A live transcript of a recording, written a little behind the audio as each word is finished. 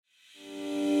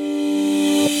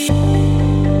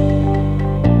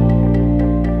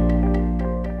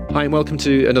Hi and welcome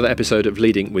to another episode of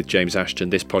Leading with James Ashton.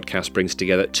 This podcast brings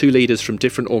together two leaders from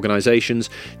different organisations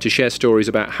to share stories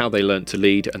about how they learnt to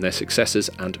lead and their successes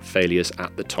and failures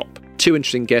at the top. Two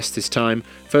interesting guests this time.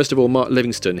 First of all, Mark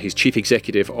Livingston. He's Chief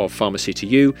Executive of Pharmacy to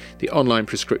You, the online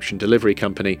prescription delivery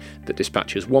company that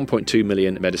dispatches 1.2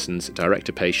 million medicines direct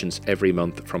to patients every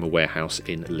month from a warehouse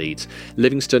in Leeds.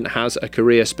 Livingston has a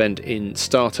career spent in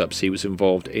startups. He was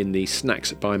involved in the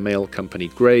snacks by mail company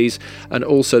Graze and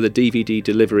also the DVD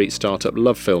delivery startup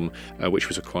LoveFilm, which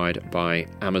was acquired by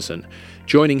Amazon.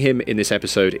 Joining him in this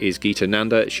episode is Geeta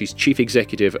Nanda. She's Chief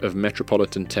Executive of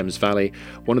Metropolitan Thames Valley,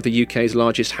 one of the UK's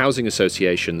largest housing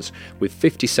associations with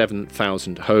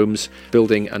 57,000 homes,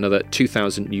 building another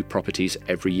 2,000 new properties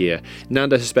every year.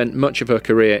 Nanda has spent much of her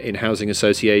career in housing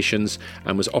associations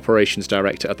and was Operations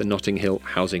Director at the Notting Hill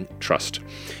Housing Trust.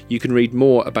 You can read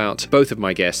more about both of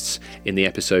my guests in the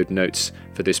episode notes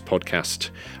for this podcast.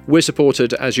 We're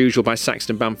supported, as usual, by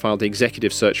Saxton Bamfile, the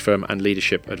executive search firm and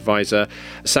leadership advisor.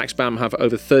 Sax Bam have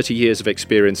over 30 years of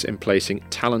experience in placing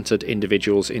talented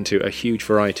individuals into a huge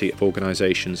variety of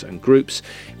organisations and groups.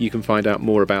 You can find out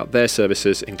more about their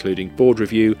services, including board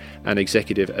review and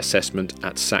executive assessment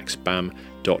at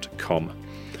saxbam.com.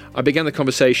 I began the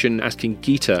conversation asking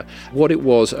Geeta what it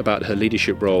was about her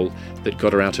leadership role that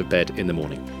got her out of bed in the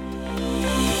morning.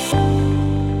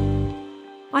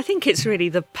 I think it's really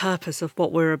the purpose of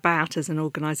what we're about as an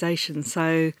organisation.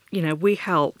 So, we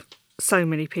help so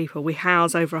many people. We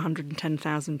house over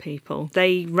 110,000 people.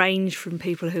 They range from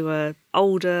people who are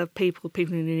older, people who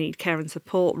need care and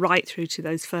support, right through to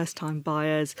those first-time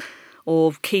buyers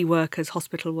or key workers,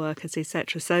 hospital workers,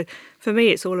 etc. So for me,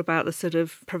 it's all about the sort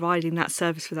of providing that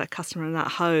service for that customer in that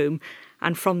home.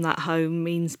 And from that home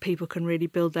means people can really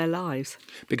build their lives.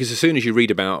 Because as soon as you read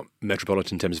about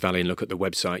Metropolitan Thames Valley and look at the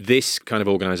website, this kind of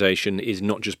organisation is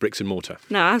not just bricks and mortar.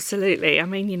 No, absolutely. I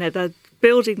mean, the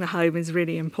building the home is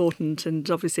really important, and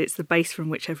obviously it's the base from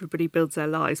which everybody builds their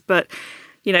lives. But,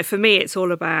 for me, it's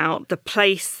all about the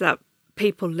place that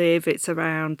people live. It's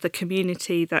around the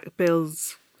community that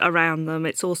builds around them.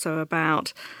 It's also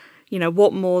about,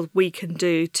 what more we can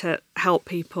do to help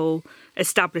people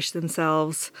establish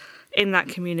themselves in that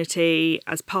community,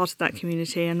 as part of that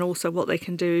community, and also what they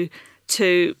can do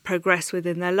to progress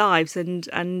within their lives.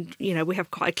 And we have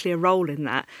quite a clear role in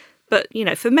that. But,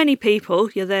 for many people,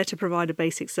 you're there to provide a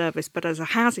basic service. But as a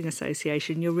housing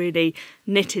association, you're really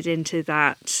knitted into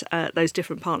that, those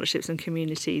different partnerships and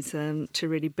communities to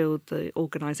really build the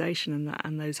organisation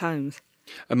and those homes.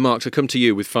 And Mark, to come to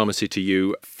you with Pharmacy to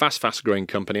You, fast growing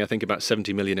company, I think about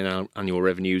 70 million in annual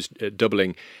revenues,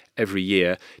 doubling every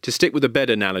year. To stick with a bed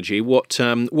analogy, what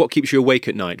keeps you awake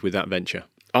at night with that venture?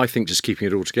 I think just keeping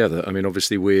it all together. I mean,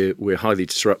 obviously we're highly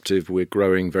disruptive. We're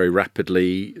growing very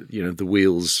rapidly. The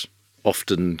wheels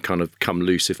often kind of come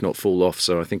loose, if not fall off.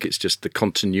 So I think it's just the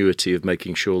continuity of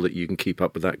making sure that you can keep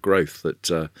up with that growth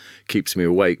that keeps me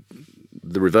awake.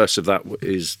 The reverse of that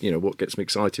is, what gets me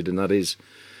excited, and that is,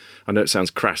 I know it sounds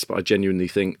crass, but I genuinely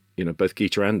think, both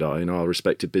Geeta and I in our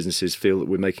respective businesses feel that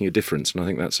we're making a difference. And I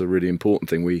think that's a really important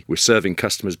thing. We're serving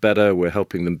customers better. We're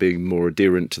helping them be more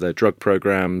adherent to their drug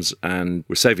programs, and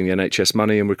we're saving the NHS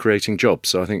money, and we're creating jobs.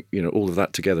 So I think, all of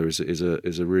that together is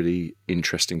a really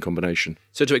interesting combination.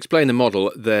 So to explain the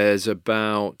model, there's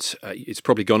about, it's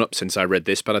probably gone up since I read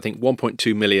this, but I think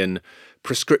 1.2 million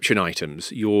prescription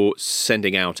items you're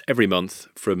sending out every month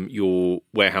from your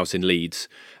warehouse in Leeds.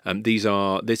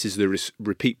 This is the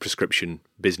repeat prescription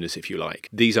business, if you like.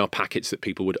 These are packets that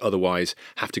people would otherwise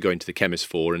have to go into the chemist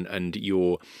for, and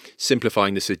you're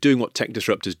simplifying this as doing what tech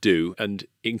disruptors do and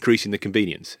increasing the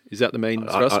convenience. Is that the main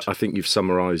thrust? I think you've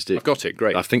summarised it. I've got it,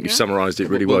 great. I think you've summarised it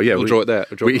really well. Yeah, we'll draw it there.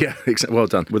 Well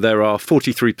done. Well, there are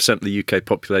 43% of the UK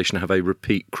population have a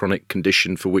repeat chronic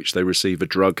condition for which they receive a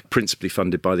drug, principally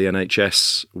funded by the NHS.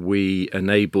 We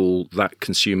enable that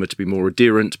consumer to be more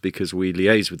adherent because we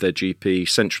liaise with their GP,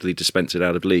 centrally dispense it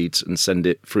out of Leeds and send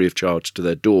it free of charge to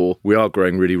their door. We are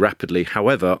growing really rapidly.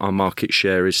 However, our market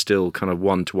share is still kind of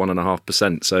 1 to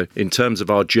 1.5%. So in terms of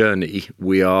our journey,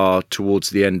 we are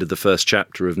towards the end of the first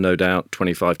chapter of no doubt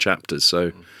 25 chapters.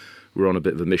 So we're on a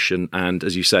bit of a mission. And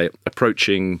as you say,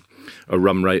 approaching a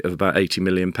run rate of about £80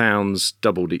 million,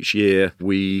 doubled each year.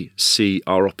 We see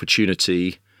our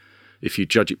opportunity, if you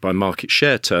judge it by market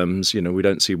share terms, we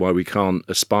don't see why we can't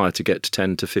aspire to get to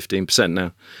 10 to 15%.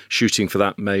 Now, shooting for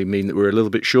that may mean that we're a little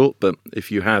bit short, but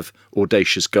if you have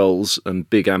audacious goals and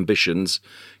big ambitions,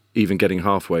 even getting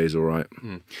halfway is all right.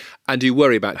 And do you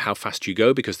worry about how fast you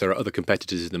go because there are other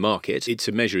competitors in the market? It's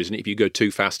a measure, isn't it? If you go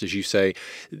too fast, as you say,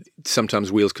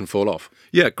 sometimes wheels can fall off.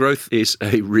 Yeah, growth is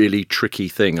a really tricky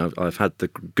thing. I've had the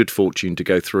good fortune to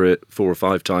go through it 4 or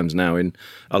 5 times now in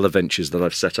other ventures that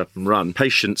I've set up and run.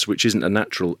 Patience, which isn't a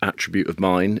natural attribute of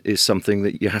mine, is something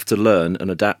that you have to learn and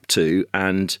adapt to.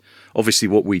 And obviously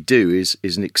what we do is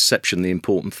an exceptionally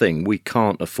important thing. We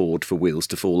can't afford for wheels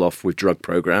to fall off with drug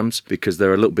programs because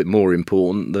they're a little bit more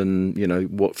important than,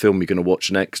 what film you're going to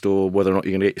watch next or whether or not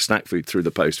you're going to get your snack food through the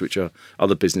post, which are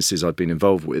other businesses I've been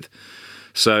involved with.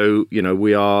 So,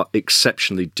 we are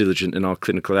exceptionally diligent in our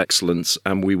clinical excellence,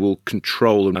 and we will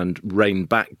control and rein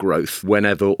back growth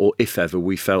whenever or if ever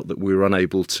we felt that we were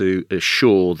unable to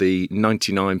assure the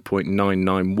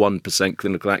 99.991%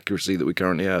 clinical accuracy that we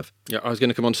currently have. Yeah, I was going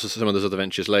to come on to some of those other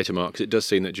ventures later, Mark, because it does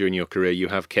seem that during your career you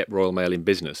have kept Royal Mail in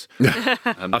business.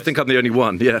 I think I'm the only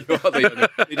one, yeah.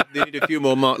 They need a few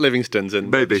more Mark Livingstones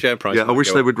and maybe. The share price. Yeah, I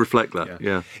wish they would reflect that,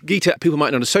 yeah. Geeta, people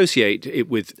might not associate it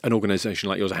with an organisation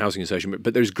like yours, a housing association,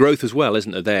 but there's growth as well,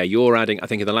 isn't there? You're adding, I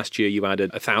think in the last year you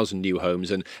added 1,000 new homes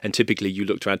and typically you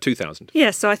look to add 2,000. Yeah,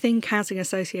 so I think housing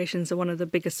associations are one of the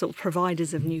biggest sort of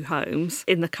providers of new homes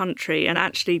in the country, and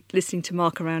actually listening to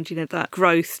Mark around, that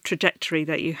growth trajectory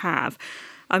that you have.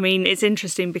 I mean, it's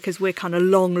interesting because we're kind of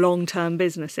long-term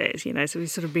businesses, so we've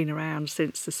sort of been around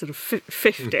since the sort of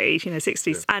 50s, 60s.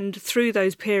 Yeah. And through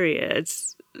those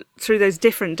periods, through those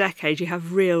different decades, you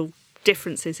have real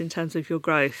differences in terms of your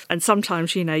growth. And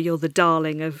sometimes, you're the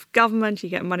darling of government,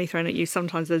 you get money thrown at you.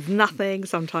 Sometimes there's nothing.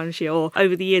 Sometimes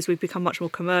over the years, we've become much more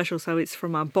commercial. So it's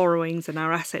from our borrowings and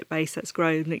our asset base that's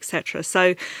grown, etc.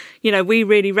 So, we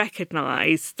really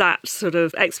recognise that sort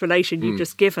of explanation you've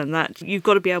just given, that you've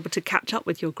got to be able to catch up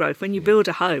with your growth. When you build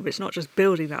a home, it's not just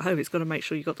building that home. It's got to make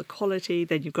sure you've got the quality.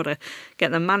 Then you've got to get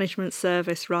the management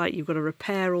service right. You've got to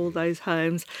repair all those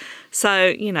homes.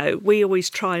 So, we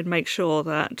always try and make sure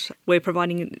that we're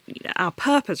providing, our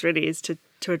purpose really is to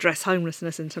address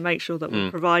homelessness and to make sure that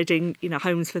we're providing,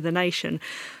 homes for the nation.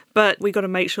 But we've got to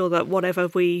make sure that whatever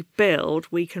we build,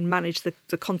 we can manage the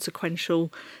consequential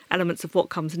elements of what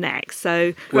comes next.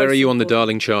 So, where are you on the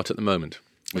Darling chart at the moment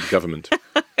with government?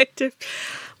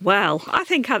 Well, I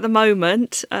think at the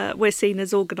moment we're seen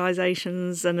as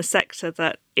organisations and a sector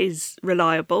that is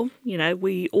reliable.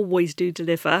 We always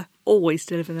deliver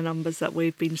the numbers that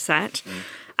we've been set.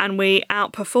 And we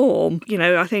outperform.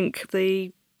 I think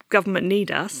the government need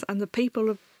us, and the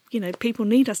people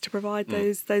need us to provide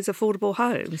those affordable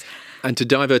homes. And to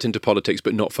divert into politics,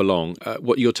 but not for long,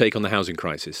 what your take on the housing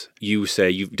crisis? You've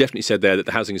definitely said there that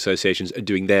the housing associations are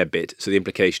doing their bit. So the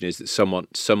implication is that someone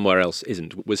somewhere else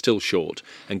isn't. We're still short.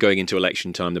 And going into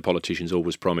election time, the politicians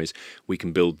always promise we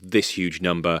can build this huge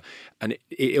number. And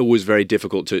it's always very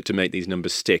difficult to make these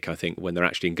numbers stick, I think, when they're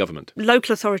actually in government.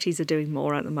 Local authorities are doing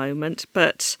more at the moment,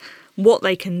 but what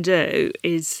they can do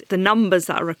is the numbers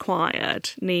that are required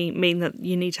mean that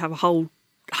you need to have a whole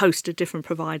host of different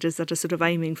providers that are sort of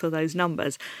aiming for those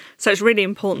numbers. So it's really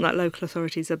important that local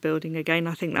authorities are building again.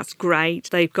 I think that's great.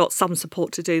 They've got some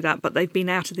support to do that, but they've been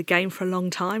out of the game for a long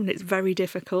time and it's very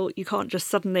difficult. You can't just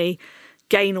suddenly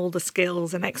gain all the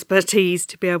skills and expertise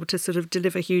to be able to sort of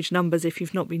deliver huge numbers if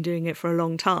you've not been doing it for a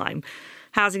long time.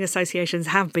 Housing associations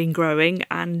have been growing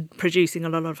and producing a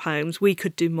lot of homes. We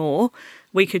could do more.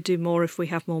 We could do more if we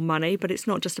have more money, but it's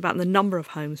not just about the number of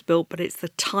homes built, but it's the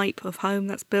type of home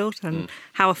that's built and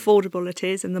how affordable it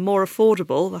is. And the more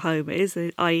affordable the home is,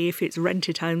 i.e. if it's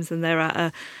rented homes and they're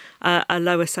at a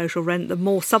lower social rent, the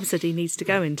more subsidy needs to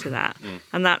go into that.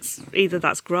 And that's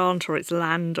grant or it's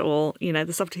land or,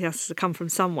 the subsidy has to come from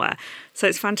somewhere. So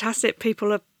it's fantastic.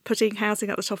 People are putting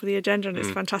housing at the top of the agenda, and it's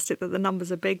fantastic that the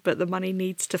numbers are big, but the money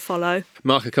needs to follow.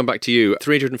 Mark, I'll come back to you.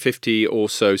 350 or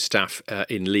so staff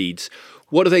in Leeds.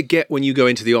 What do they get when you go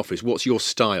into the office? What's your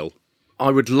style? I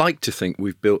would like to think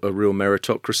we've built a real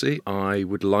meritocracy. I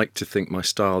would like to think my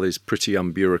style is pretty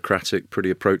unbureaucratic, pretty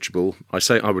approachable. I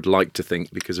say I would like to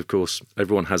think because, of course,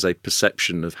 everyone has a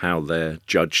perception of how they're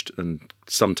judged, and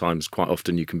sometimes, quite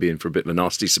often, you can be in for a bit of a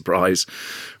nasty surprise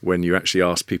when you actually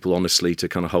ask people honestly to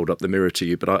kind of hold up the mirror to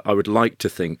you. But I would like to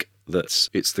think that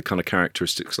it's the kind of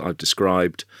characteristics that I've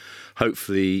described.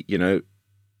 Hopefully,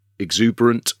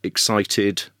 exuberant,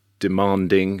 excited,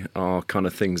 demanding are kind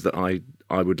of things that I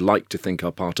I would like to think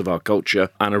are part of our culture,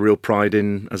 and a real pride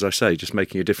in, as I say, just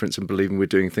making a difference and believing we're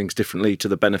doing things differently to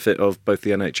the benefit of both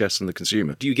the NHS and the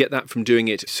consumer. Do you get that from doing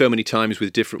it so many times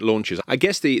with different launches? I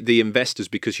guess the investors,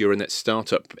 because you're in that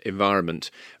startup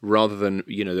environment, rather than,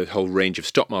 the whole range of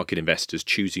stock market investors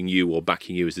choosing you or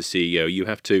backing you as the CEO, you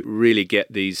have to really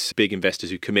get these big investors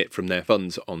who commit from their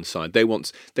funds on side. They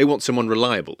want someone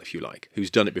reliable, if you like, who's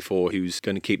done it before, who's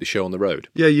going to keep the show on the road.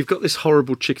 Yeah, you've got this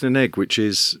horrible chicken and egg, which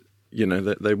is,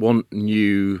 that they want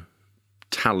new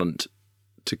talent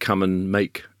to come and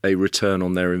make a return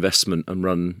on their investment and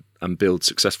run and build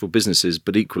successful businesses.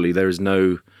 But equally, there is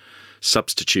no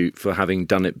substitute for having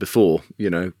done it before,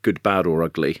 good, bad or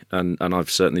ugly. And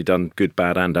I've certainly done good,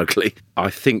 bad and ugly. I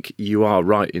think you are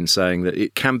right in saying that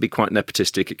it can be quite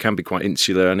nepotistic, it can be quite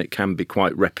insular, and it can be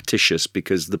quite repetitious,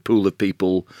 because the pool of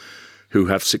people who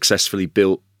have successfully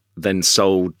built, then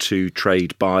sold to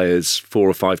trade buyers 4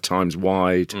 or 5 times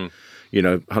wide,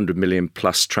 100 million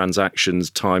plus transactions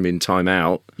time in, time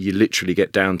out, you literally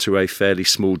get down to a fairly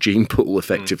small gene pool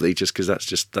effectively, just because that's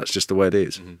just the way it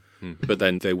is. Mm-hmm. But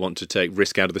then they want to take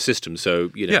risk out of the system.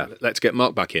 So, let's get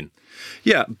Mark back in.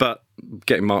 Yeah, but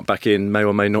getting Mark back in may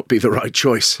or may not be the right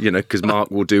choice, because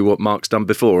Mark will do what Mark's done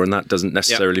before, and that doesn't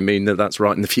necessarily mean that that's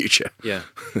right in the future. Yeah.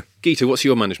 Geeta, what's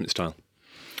your management style?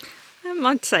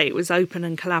 I'd say it was open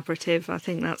and collaborative. I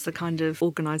think that's the kind of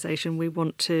organisation we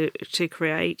want to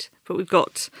create. But we've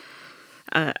got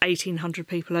 1,800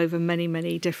 people over many,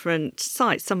 many different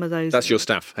sites. Some of those... That's your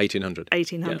staff, 1,800?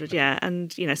 1,800, yeah.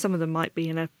 And, some of them might be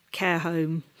in a care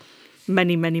home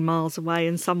many, many miles away,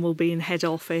 and some will be in head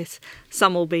office.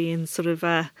 Some will be in sort of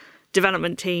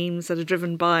development teams that are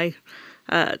driven by,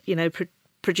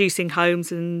 producing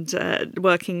homes and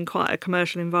working in quite a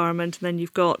commercial environment. And then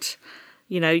you've got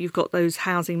those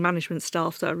housing management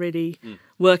staff that are really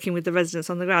working with the residents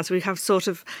on the ground. So we have sort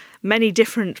of many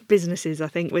different businesses, I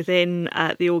think, within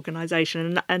the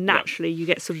organisation. And naturally, you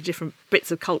get sort of different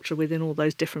bits of culture within all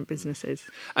those different businesses.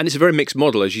 And it's a very mixed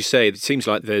model, as you say. It seems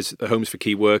like there's homes for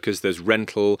key workers, there's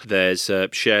rental, there's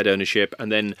shared ownership.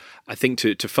 And then I think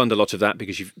to fund a lot of that,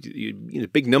 because you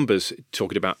big numbers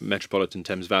talking about Metropolitan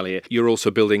Thames Valley, you're also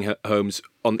building homes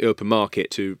on the open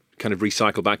market to kind of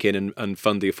recycle back in and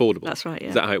fund the affordable. That's right, yeah.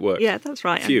 Is that how it works? Yeah, that's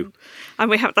right. Phew. And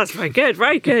we have, that's very good,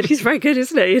 very good. He's very good,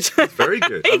 isn't he? Very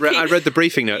good. I read the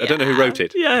briefing note. I don't know who wrote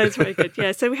it. Yeah, it's very good.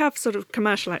 Yeah, so we have sort of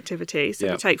commercial activities. So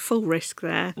we take full risk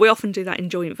there. We often do that in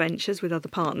joint ventures with other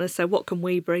partners. So what can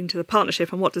we bring to the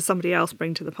partnership and what does somebody else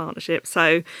bring to the partnership?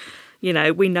 So, we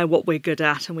know what we're good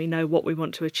at and we know what we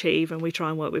want to achieve, and we try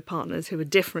and work with partners who are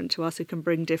different to us, who can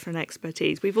bring different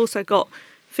expertise. We've also got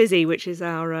Fizzy, which is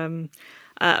our...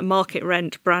 market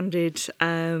rent branded,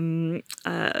 build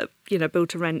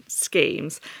to rent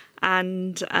schemes.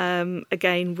 And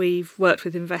again, we've worked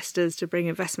with investors to bring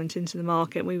investment into the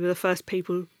market. And we were the first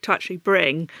people to actually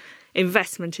bring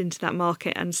investment into that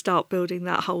market and start building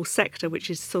that whole sector, which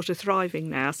is sort of thriving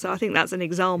now. So I think that's an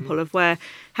example of where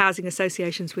housing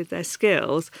associations with their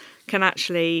skills can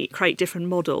actually create different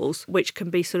models, which can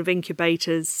be sort of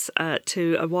incubators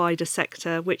to a wider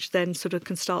sector, which then sort of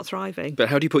can start thriving. But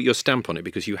how do you put your stamp on it?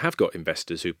 Because you have got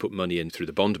investors who put money in through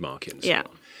the bond market and so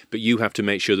on. But you have to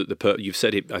make sure that you've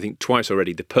said it, I think, twice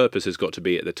already, the purpose has got to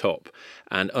be at the top.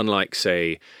 And unlike,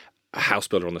 say, a house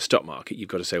builder on the stock market, you've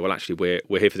got to say, well, actually,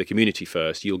 we're here for the community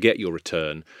first. You'll get your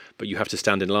return, but you have to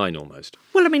stand in line almost.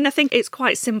 Well, I mean, I think it's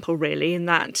quite simple, really, in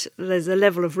that there's a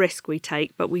level of risk we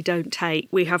take, but we don't take.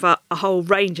 We have a whole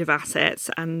range of assets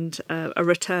and a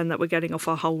return that we're getting off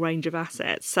our whole range of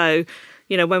assets. So,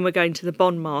 when we're going to the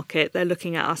bond market, they're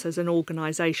looking at us as an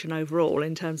organisation overall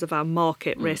in terms of our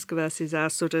market risk versus our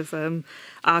sort of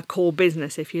our core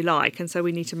business, if you like. And so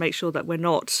we need to make sure that we're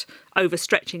not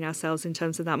overstretching ourselves in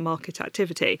terms of that market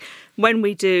activity. When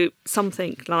we do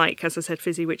something like, as I said,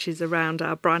 Fizzy, which is around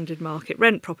our branded market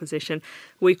rent proposition,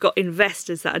 we've got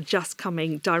investors that are just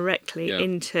coming directly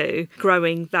into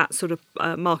growing that sort of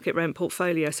market rent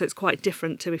portfolio. So it's quite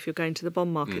different to if you're going to the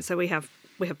bond market. So we have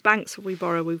banks we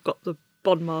borrow, we've got the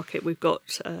bond market, we've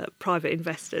got private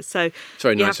investors. So it's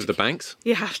very nice of the banks.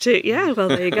 You have to, well,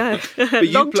 there you go.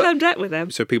 Long-term debt with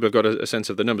them. So people have got a sense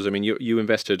of the numbers. I mean, you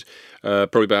invested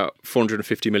probably about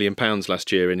 £450 million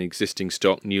last year in existing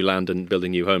stock, new land and building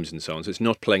new homes and so on. So it's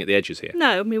not playing at the edges here.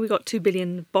 No, I mean, we've got £2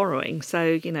 billion borrowing.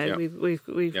 So,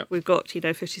 we've got,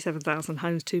 57,000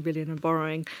 homes, £2 billion in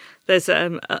borrowing. There's,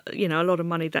 a lot of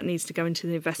money that needs to go into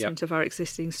the investment of our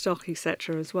existing stock,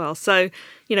 etc. as well. So,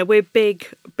 we're big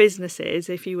businesses.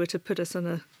 If you were to put us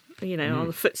on on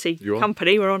a FTSE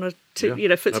company. We're on a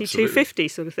FTSE 250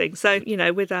 sort of thing. So,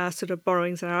 with our sort of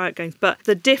borrowings and our outgoings. But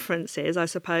the difference is, I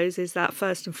suppose, is that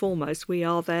first and foremost, we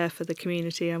are there for the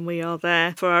community and we are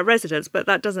there for our residents. But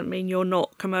that doesn't mean you're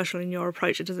not commercial in your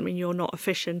approach. It doesn't mean you're not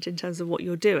efficient in terms of what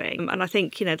you're doing. And I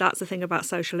think, that's the thing about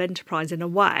social enterprise. In a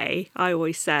way, I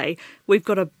always say, we've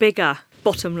got a bigger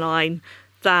bottom line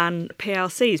than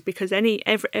PLCs, because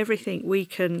everything we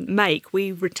can make,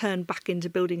 we return back into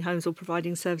building homes or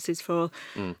providing services for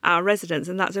our residents.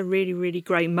 And that's a really, really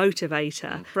great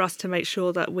motivator for us to make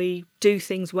sure that we do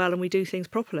things well and we do things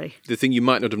properly. The thing you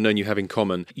might not have known you have in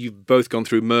common, you've both gone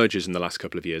through mergers in the last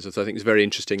couple of years. So I think it's very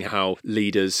interesting how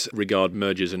leaders regard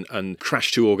mergers and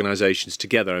crash two organisations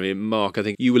together. I mean, Mark, I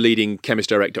think you were leading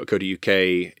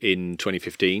chemistdirect.co.uk in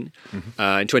 2015.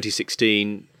 In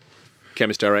 2016,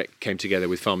 Chemist Direct came together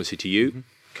with Pharmacy to You,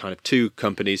 kind of two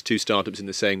companies, two startups in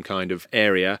the same kind of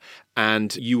area,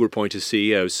 and you were appointed as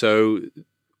CEO. So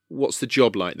what's the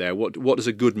job like there? What does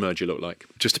a good merger look like?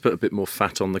 Just to put a bit more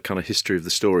fat on the kind of history of the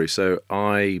story. So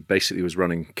I basically was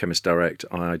running Chemist Direct.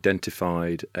 I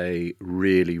identified a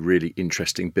really, really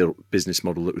interesting business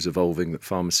model that was evolving that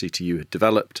Pharmacy to You had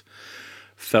developed.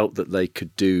 Felt that they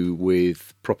could do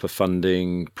with proper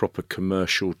funding, proper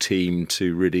commercial team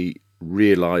to really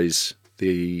realise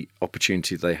the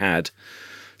opportunity they had.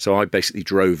 So I basically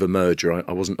drove a merger.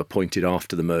 I wasn't appointed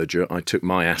after the merger. I took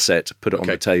my asset, put it on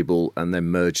the table, and then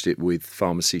merged it with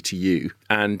Pharmacy to You.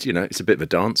 And, it's a bit of a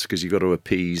dance because you've got to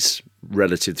appease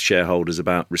relative shareholders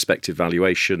about respective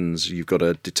valuations. You've got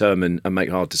to determine and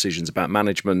make hard decisions about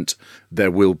management.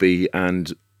 There will be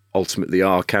and ultimately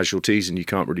are casualties, and you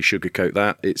can't really sugarcoat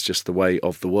that. It's just the way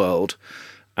of the world.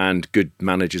 And good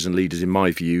managers and leaders, in my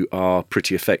view, are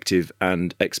pretty effective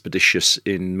and expeditious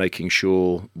in making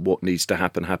sure what needs to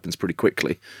happen happens pretty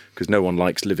quickly, because no one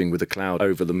likes living with a cloud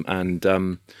over them.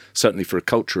 And certainly for a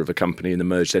culture of a company in the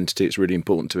merged entity, it's really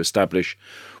important to establish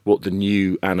what the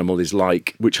new animal is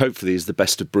like, which hopefully is the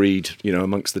best of breed,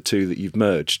 amongst the two that you've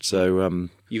merged. So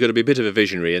you've got to be a bit of a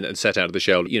visionary and set out of the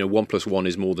shell. 1 + 1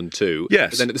 is more than 2.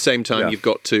 Yes. But then at the same time, you've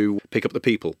got to pick up the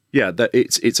people. Yeah,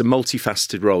 it's a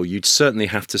multifaceted role. You'd certainly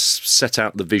have to set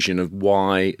out the vision of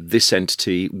why this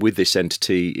entity with this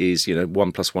entity is,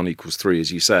 1 + 1 = 3,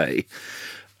 as you say.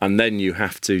 And then you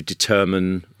have to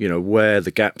determine, where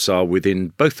the gaps are within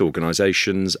both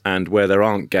organisations and where there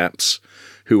aren't gaps,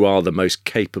 who are the most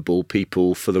capable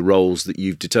people for the roles that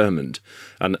you've determined.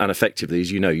 And effectively,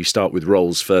 as you know, you start with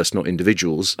roles first, not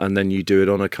individuals, and then you do it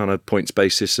on a kind of points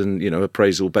basis and,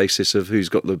 appraisal basis of who's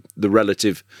got the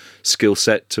relative skill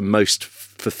set to most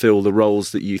fulfil the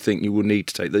roles that you think you will need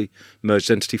to take the merged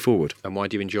entity forward. And why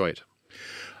do you enjoy it?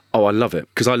 Oh, I love it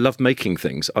because I love making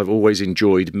things. I've always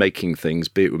enjoyed making things,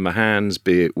 be it with my hands,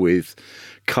 be it with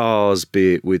cars,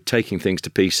 be it with taking things to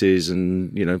pieces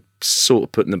and, sort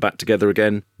of putting them back together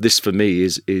again. This for me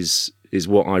is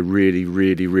what I really,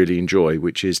 really, really enjoy,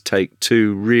 which is take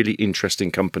two really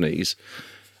interesting companies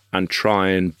and try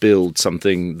and build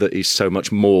something that is so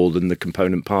much more than the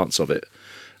component parts of it.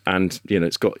 And,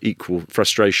 it's got equal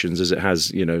frustrations as it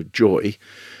has, joy.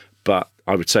 But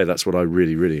I would say that's what I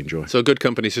really, really enjoy. So a good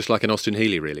company is just like an Austin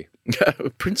Healey, really?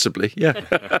 Principally, yeah.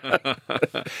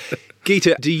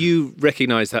 Geeta, do you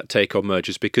recognise that take on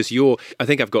mergers? Because I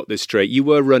think I've got this straight, you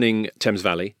were running Thames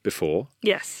Valley before.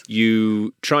 Yes.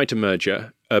 You tried to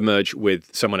merge with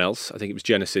someone else. I think it was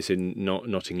Genesis in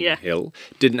Notting Hill.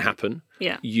 Didn't happen.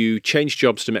 Yeah. You changed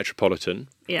jobs to Metropolitan.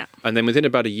 Yeah. And then within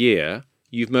about a year,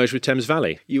 you've merged with Thames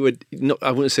Valley. You were not, I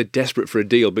wouldn't say desperate for a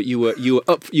deal, but you were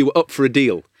up for a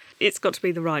deal. It's got to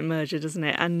be the right merger, doesn't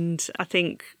it? And I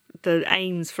think the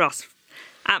aims for us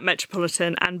at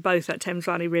Metropolitan and both at Thames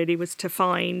Valley really was to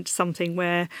find something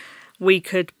where we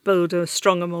could build a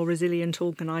stronger, more resilient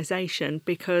organisation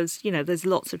because, there's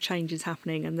lots of changes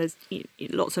happening and there's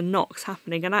lots of knocks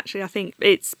happening. And actually, I think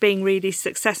it's being really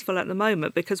successful at the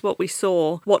moment because what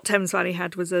Thames Valley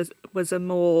had was a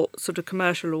more sort of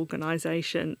commercial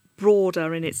organisation,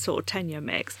 broader in its sort of tenure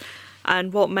mix.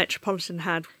 And what Metropolitan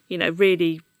had,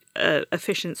 really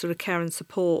efficient sort of care and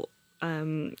support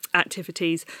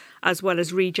activities as well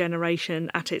as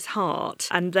regeneration at its heart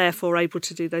and therefore able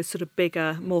to do those sort of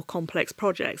bigger, more complex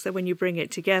projects. So when you bring it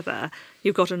together,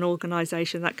 you've got an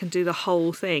organisation that can do the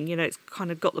whole thing. It's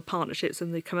kind of got the partnerships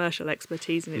and the commercial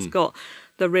expertise and it's got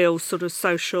the real sort of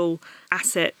social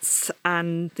assets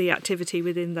and the activity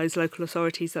within those local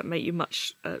authorities that make you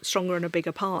much stronger and a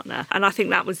bigger partner. And I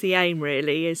think that was the aim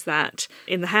really, is that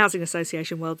in the housing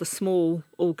association world, the small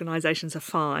organisations are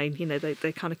fine,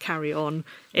 they kind of carry carry on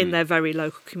in their very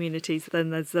local communities. Then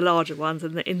there's the larger ones,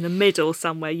 and in the middle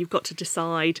somewhere you've got to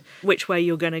decide which way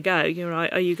you're going to go.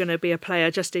 Are you going to be a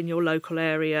player just in your local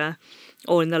area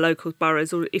or in the local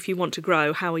boroughs, or if you want to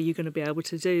grow, how are you going to be able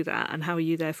to do that, and how are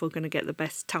you therefore going to get the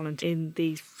best talent in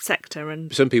the sector?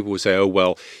 And some people will say, oh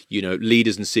well,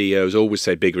 leaders and CEOs always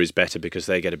say bigger is better because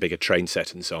they get a bigger train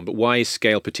set and so on, but why is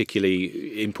scale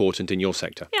particularly important in your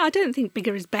sector? Yeah, I don't think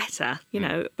bigger is better,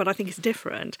 but I think it's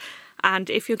different.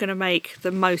 And if you're going to make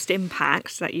the most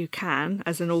impact that you can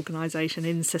as an organisation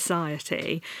in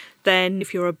society, then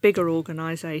if you're a bigger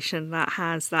organisation that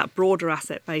has that broader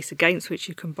asset base against which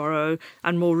you can borrow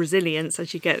and more resilience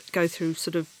as you go through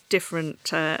sort of different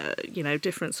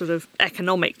sort of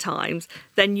economic times,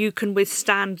 then you can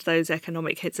withstand those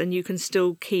economic hits and you can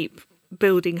still keep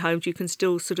building homes. You can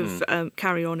still sort of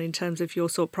carry on in terms of your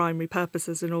sort of primary purpose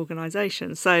as an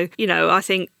organisation. So, I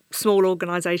think small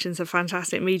organisations are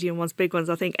fantastic, medium ones, big ones.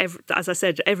 I think, as I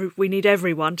said, we need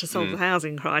everyone to solve the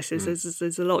housing crisis.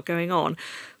 There's a lot going on.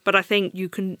 But I think you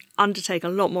can undertake a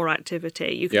lot more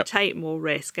activity, you can take more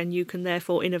risk, and you can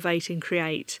therefore innovate and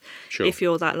create if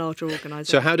you're that larger organisation.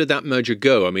 So how did that merger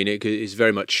go? I mean, it is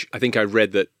very much, I think I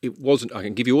read that it wasn't, I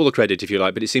can give you all the credit if you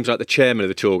like, but it seems like the chairman of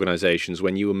the two organisations,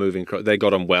 when you were moving, they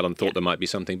got on well and thought there might be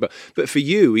something. But for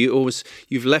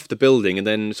you've left the building, and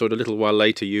then sort of a little while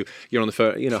later you're on the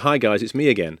phone, hi guys, it's me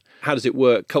again. How does it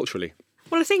work culturally?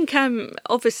 Well, I think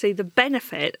obviously the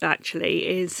benefit actually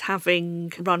is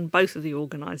having run both of the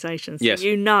organisations. Yes.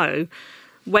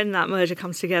 When that merger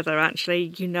comes together,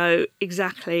 actually, you know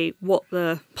exactly what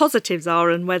the positives are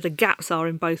and where the gaps are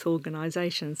in both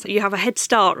organisations. So you have a head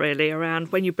start really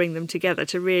around when you bring them together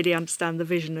to really understand the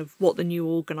vision of what the new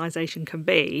organisation can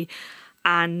be.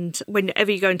 And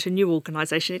whenever you go into a new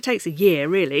organisation, it takes a year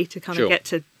really to kind of get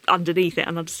to underneath it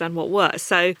and understand what works.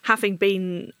 So having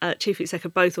been chief exec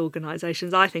of both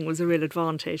organisations, I think was a real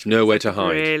advantage. Nowhere to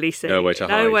hide. Really see. Nowhere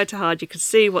to hide. You can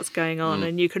see what's going on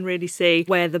and you can really see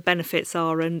where the benefits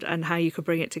are and how you could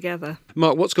bring it together.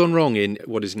 Mark, what's gone wrong in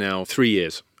what is now 3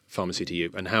 years Pharmacy to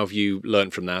You, and how have you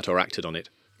learned from that or acted on it?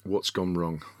 What's gone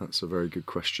wrong? That's a very good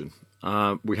question.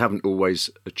 We haven't always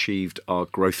achieved our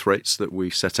growth rates that we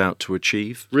set out to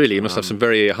achieve. Really? You must have some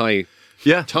very high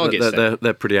targets.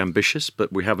 They're pretty ambitious,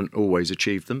 but we haven't always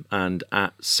achieved them. And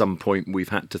at some point, we've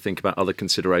had to think about other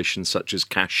considerations such as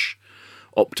cash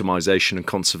optimization and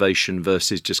conservation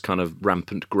versus just kind of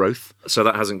rampant growth. So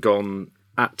that hasn't gone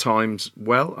at times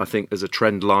well. I think as a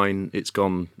trend line, it's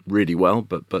gone really well,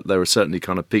 but there are certainly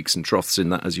kind of peaks and troughs in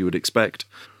that, as you would expect.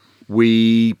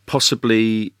 We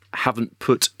possibly haven't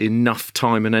put enough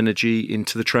time and energy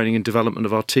into the training and development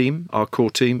of our team, our core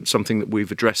team, something that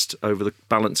we've addressed over the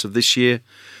balance of this year.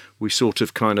 We sort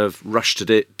of kind of rushed at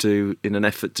it in an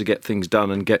effort to get things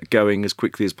done and get going as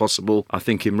quickly as possible. I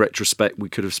think in retrospect, we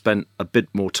could have spent a bit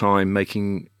more time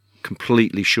making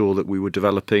completely sure that we were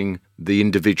developing the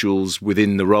individuals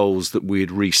within the roles that we had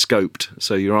rescoped.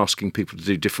 So you're asking people to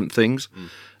do different things.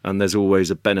 And there's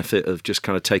always a benefit of just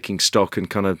kind of taking stock and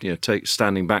kind of,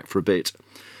 standing back for a bit.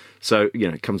 So,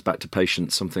 it comes back to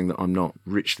patience, something that I'm not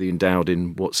richly endowed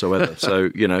in whatsoever. So,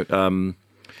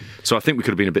 so I think we could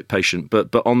have been a bit patient.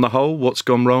 But on the whole, what's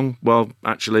gone wrong? Well,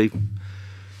 actually,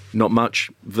 not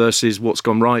much versus what's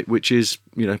gone right, which is,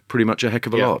 pretty much a heck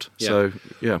of a lot. Yeah. So,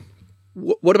 yeah.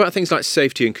 What about things like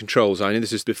safety and controls? I know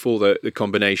this is before the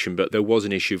combination, but there was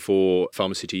an issue for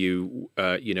Pharmacy to You,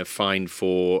 fined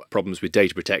for problems with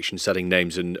data protection, selling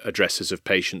names and addresses of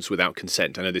patients without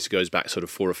consent. I know this goes back sort of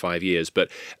 4 or 5 years,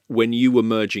 but when you were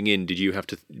merging in, did you have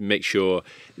to make sure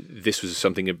this was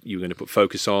something you were going to put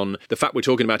focus on? The fact we're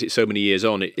talking about it so many years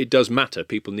on, it does matter.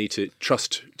 People need to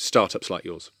trust startups like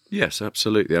yours. Yes,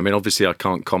 absolutely. I mean, obviously, I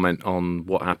can't comment on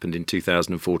what happened in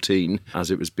 2014, as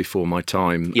it was before my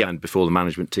time and before the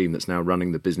management team that's now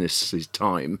running the business's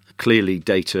time. Clearly,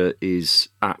 data is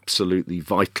absolutely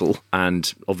vital.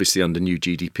 And obviously, under new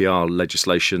GDPR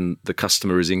legislation, the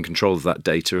customer is in control of that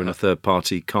data and a third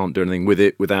party can't do anything with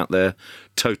it without their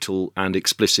total and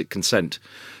explicit consent.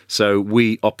 So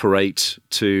we operate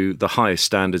to the highest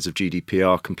standards of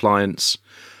GDPR compliance.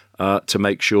 To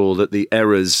make sure that the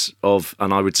errors of,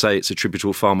 and I would say it's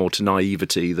attributable far more to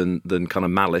naivety than kind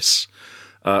of malice,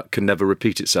 can never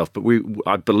repeat itself. But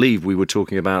I believe we were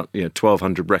talking about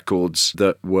 1,200 records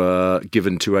that were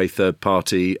given to a third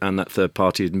party, and that third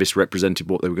party had misrepresented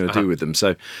what they were going to do with them.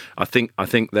 So I think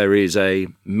there is a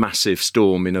massive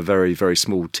storm in a very, very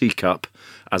small teacup,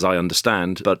 as I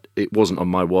understand, but it wasn't on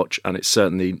my watch, and it's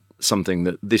certainly something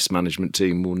that this management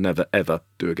team will never, ever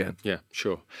do again. Yeah,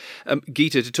 sure.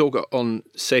 Geeta, to talk on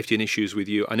safety and issues with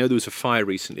you, I know there was a fire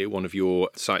recently at one of your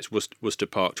sites, Worcester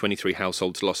Park, 23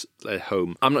 households lost their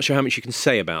home. I'm not sure how much you can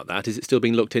say about that. Is it still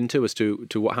being looked into as to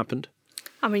what happened?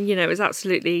 I mean, it was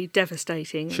absolutely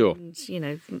devastating. Sure.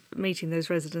 And, meeting those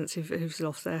residents who've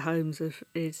lost their homes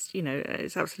is,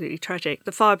 it's absolutely tragic.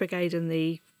 The fire brigade and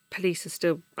the police are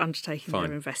still undertaking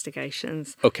their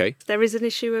investigations. Okay. There is an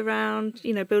issue around,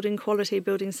 building quality,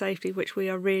 building safety, which we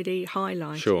are really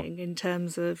highlighting in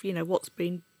terms of, what's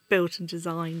been built and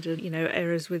designed and,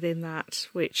 errors within that,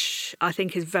 which I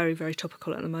think is very, very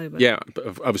topical at the moment. Yeah, but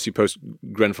obviously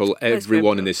post-Grenfell,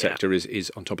 everyone in this sector is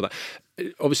on top of that.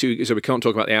 Obviously, so we can't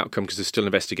talk about the outcome because there's still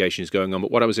investigations going on,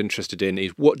 but what I was interested in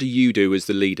is what do you do as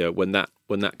the leader when that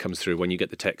comes through, when you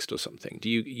get the text or something? Do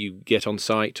you get on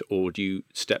site or do you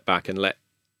step back and let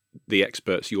the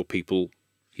experts, your people,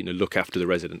 look after the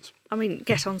residents? I mean,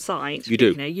 get on site. You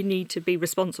do. You need to be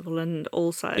responsible and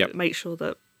also make sure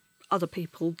that other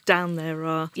people down there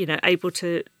are, able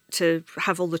to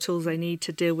have all the tools they need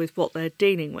to deal with what they're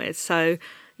dealing with. So,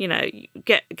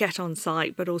 get on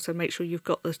site, but also make sure you've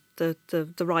got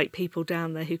the right people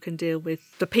down there who can deal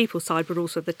with the people side, but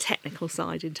also the technical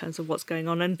side in terms of what's going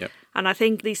on. And I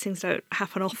think these things don't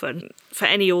happen often. For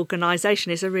any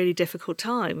organisation, it's a really difficult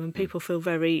time and people feel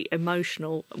very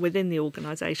emotional within the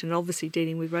organisation, obviously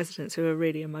dealing with residents who are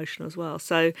really emotional as well.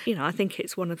 So, I think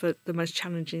it's one of the most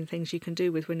challenging things you can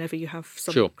do with whenever you have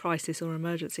some crisis or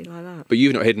emergency like that. But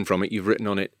you've not hidden from it. You've written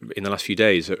on it in the last few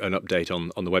days, an update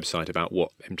on the website about what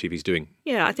MTV's doing.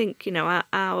 Yeah, I think,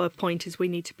 our point is we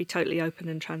need to be totally open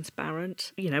and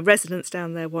transparent. Residents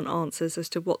down there want answers as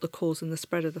to what the cause and the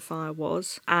spread of the fire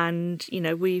was. And,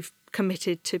 we've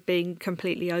committed to being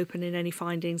completely open in any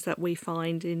findings that we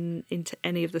find into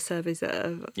any of the surveys that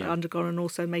have undergone, and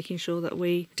also making sure that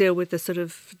we deal with the sort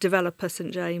of developer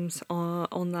St James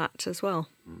on that as well.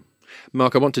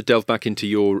 Mark, I want to delve back into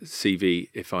your CV,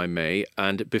 if I may.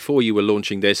 And before you were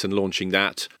launching this and launching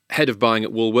that, head of buying at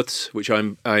Woolworths, which I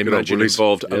imagine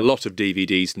involved a lot of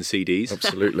DVDs and CDs.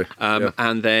 Absolutely.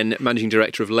 And then managing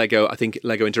director of Lego, I think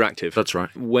Lego Interactive. That's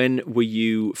right. When were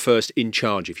you first in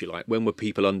charge, if you like? When were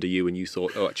people under you and you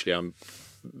thought, actually, I'm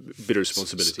a bit of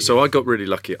responsibility? So I got really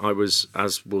lucky. I was,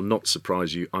 as will not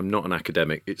surprise you, I'm not an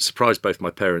academic. It surprised both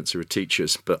my parents who are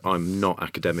teachers, but I'm not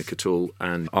academic at all.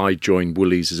 And I joined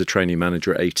Woolies as a trainee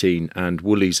manager at 18, and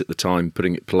Woolies at the time,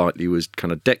 putting it politely, was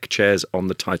kind of deck chairs on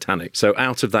the Titanic. So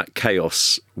out of that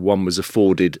chaos, one was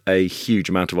afforded a huge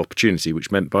amount of opportunity,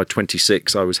 which meant by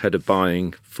 26 I was head of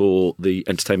buying for the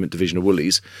entertainment division of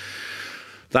Woolies.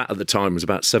 That at the time was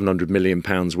about £700 million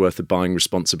worth of buying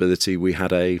responsibility. We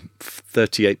had a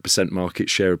 38% market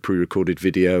share of pre-recorded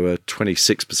video, a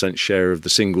 26% share of the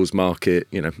singles market,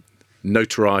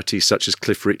 notoriety such as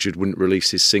Cliff Richard wouldn't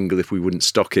release his single if we wouldn't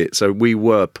stock it. So we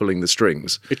were pulling the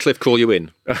strings. Did Cliff call you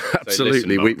in?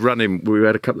 Absolutely. We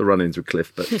had a couple of run-ins with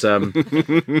Cliff, but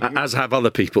as have other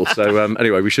people. So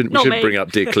anyway, we shouldn't bring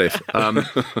up dear Cliff. And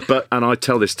I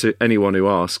tell this to anyone who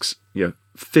asks,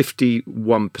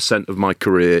 51% of my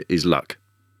career is luck.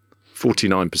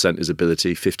 49% is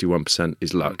ability, 51%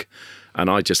 is luck. And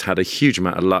I just had a huge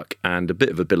amount of luck and a bit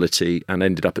of ability and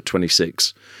ended up at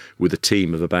 26 with a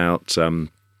team of about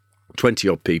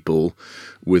 20-odd people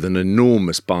with an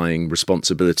enormous buying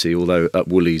responsibility, although at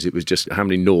Woolies it was just how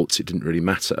many noughts, it didn't really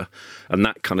matter. And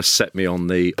that kind of set me on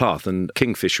the path. And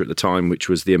Kingfisher at the time, which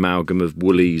was the amalgam of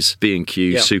Woolies,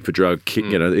 B&Q, Superdrug,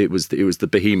 it was the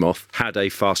behemoth, had a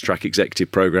fast-track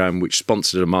executive programme which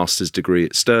sponsored a master's degree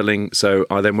at Stirling. So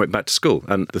I then went back to school.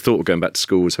 And the thought of going back to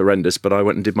school was horrendous, but I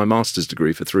went and did my master's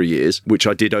degree for 3 years, which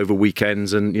I did over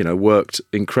weekends and, worked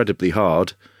incredibly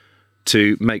hard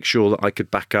to make sure that I could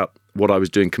back up what I was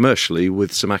doing commercially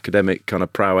with some academic kind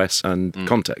of prowess and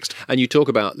context. And you talk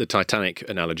about the Titanic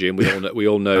analogy, and we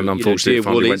all know, and unfortunately it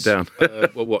finally Woolies, went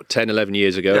down. 10, 11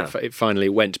 years ago, it finally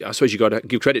went. I suppose you've got to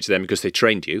give credit to them because they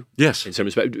trained you. Yes. In some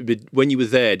respect. But when you were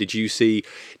there, did you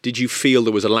feel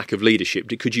there was a lack of leadership?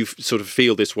 Could you sort of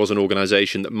feel this was an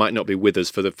organisation that might not be with us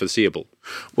for the foreseeable?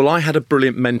 Well, I had a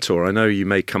brilliant mentor. I know you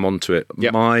may come on to it.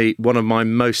 Yep. One of my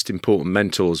most important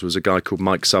mentors was a guy called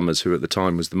Mike Summers, who at the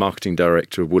time was the marketing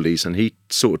director of Woolies, and he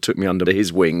sort of took me under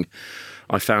his wing.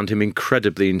 I found him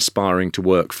incredibly inspiring to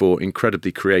work for,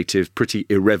 incredibly creative, pretty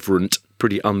irreverent,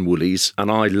 pretty un-Woolies, and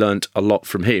I learnt a lot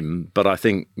from him. But I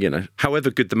think,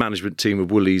 however good the management team of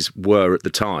Woolies were at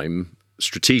the time,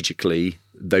 strategically,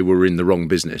 they were in the wrong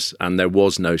business, and there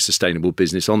was no sustainable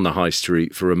business on the high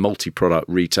street for a multi-product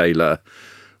retailer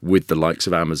with the likes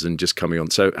of Amazon just coming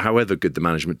on. So however good the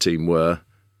management team were,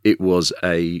 it was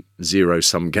a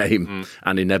zero-sum game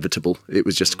and inevitable. It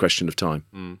was just a question of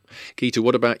time. Geeta,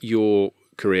 what about your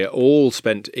career? All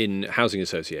spent in housing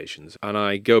associations. And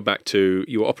I go back to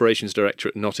your operations director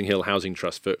at Notting Hill Housing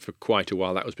Trust for quite a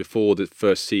while. That was before the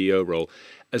first CEO role.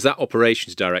 As that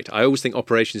operations director, I always think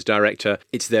operations director,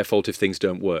 it's their fault if things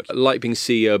don't work. Like being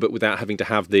CEO, but without having to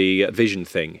have the vision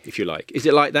thing, if you like. Is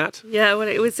it like that? Yeah, well,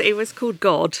 it was called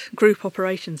GOD, Group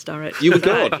Operations Director. You were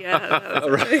God? Yeah.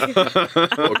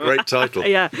 What a great title.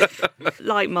 Yeah.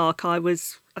 Like Mark, I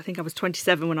think I was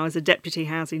 27 when I was a deputy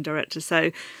housing director.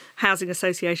 So housing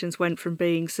associations went from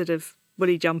being sort of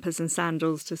woolly jumpers and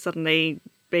sandals to suddenly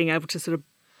being able to sort of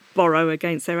borrow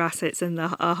against their assets and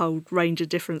a whole range of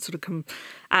different sort of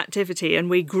activity. And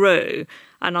we grew.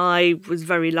 And I was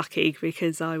very lucky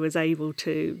because I was able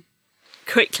to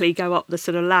quickly go up the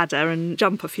sort of ladder and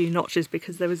jump a few notches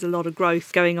because there was a lot of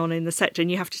growth going on in the sector, and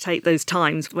you have to take those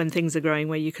times when things are growing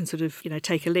where you can sort of,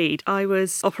 take a lead. I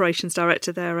was operations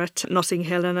director there at Notting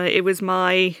Hill, and it was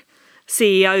my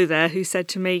CEO there who said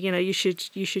to me, you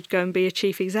should go and be a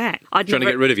chief exec. Trying to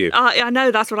get rid of you. I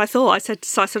know, that's what I thought.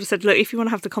 So I sort of said, look, if you want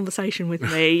to have the conversation with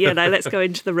me, let's go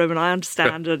into the room and I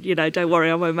understand and, don't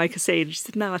worry, I won't make a scene. And she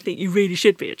said, no, I think you really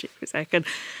should be a chief exec.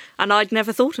 And I'd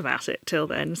never thought about it till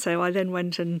then. So I then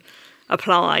went and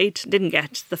applied, didn't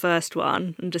get the first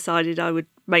one, and decided I would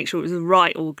make sure it was the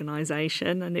right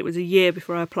organisation. And it was a year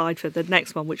before I applied for the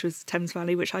next one, which was Thames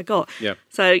Valley, which I got. Yeah.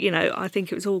 So, I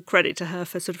think it was all credit to her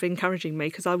for sort of encouraging me,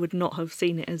 because I would not have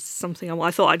seen it as something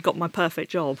I thought I'd got my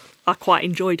perfect job. I quite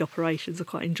enjoyed operations. I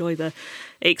quite enjoy the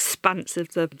expanse of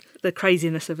the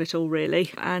craziness of it all,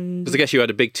 really. And because I guess you had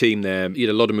a big team there, you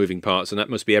had a lot of moving parts, and that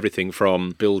must be everything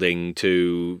from building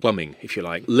to plumbing, if you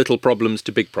like. Little problems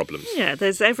to big problems. Yeah,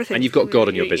 there's everything. And you've got God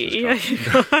on your business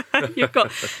card. Yeah,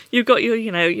 you've got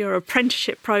your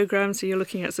apprenticeship program, so you're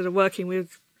looking at sort of working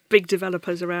with big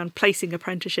developers around placing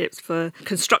apprenticeships for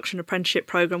construction apprenticeship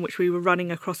program, which we were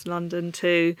running across London,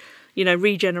 to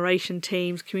regeneration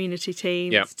teams, community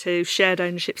teams, to shared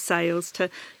ownership sales, to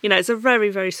it's a very,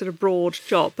 very sort of broad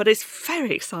job, but it's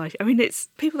very exciting. I mean, it's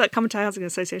people that come to housing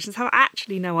associations have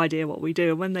actually no idea what we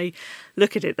do, and when they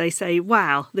look at it they say,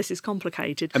 wow, this is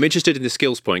complicated. I'm interested in the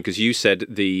skills point, because you said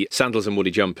the sandals and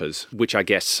woolly jumpers, which I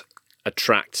guess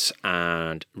attracts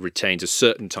and retains a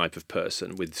certain type of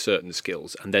person with certain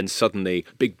skills, and then suddenly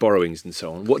big borrowings and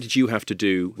so on. What did you have to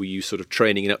do? Were you sort of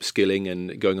training and upskilling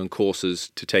and going on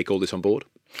courses to take all this on board?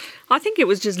 I think it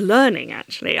was just learning,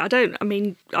 actually. I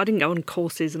didn't go on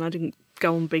courses and I didn't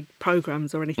go on big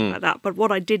programs or anything like that, but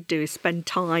what I did do is spend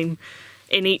time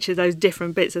in each of those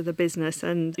different bits of the business,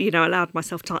 and allowed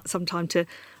myself some time to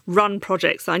run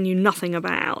projects that I knew nothing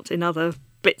about in other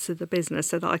bits of the business,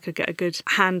 so that I could get a good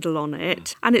handle on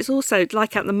it. And it's also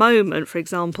like at the moment, for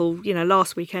example,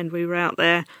 last weekend we were out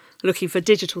there looking for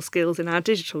digital skills in our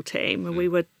digital team, and we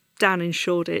were down in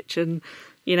Shoreditch and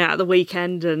at the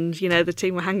weekend, and the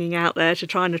team were hanging out there to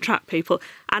try and attract people.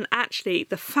 And actually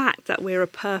the fact that we're a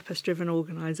purpose-driven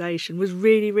organisation was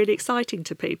really, really exciting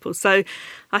to people. So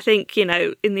I think in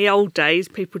the old days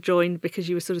people joined because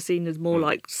you were sort of seen as more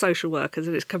like social workers,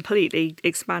 and it's completely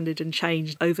expanded and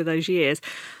changed over those years.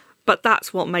 But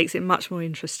that's what makes it much more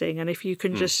interesting. And if you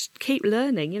can just keep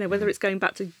learning, whether it's going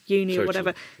back to uni or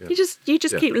whatever, you just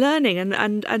keep learning.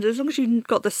 And as long as you've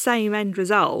got the same end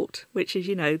result, which is,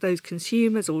 those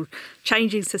consumers or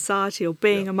changing society or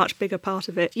being a much bigger part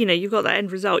of it, you've got that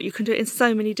end result. You can do it in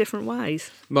so many different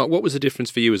ways. Mark, what was the difference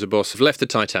for you as a boss? You've left the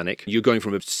Titanic. You're going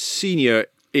from a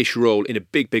senior-ish role in a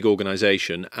big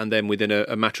organisation, and then within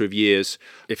a matter of years,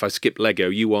 if I skip Lego,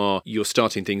 you're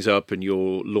starting things up and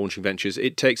you're launching ventures.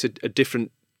 It takes a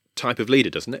different type of leader,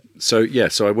 doesn't it? So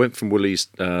I went from Woolies,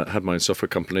 had my own software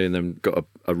company, and then got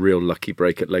a real lucky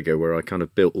break at Lego, where I kind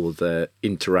of built all of their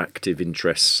interactive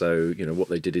interests. So what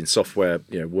they did in software,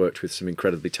 worked with some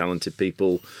incredibly talented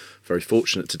people. Very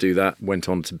fortunate to do that. Went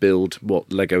on to build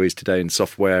what Lego is today in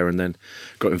software, and then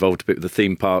got involved a bit with the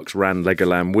theme parks, ran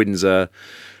Legoland Windsor,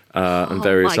 and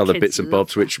various other bits and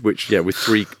bobs, which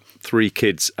with three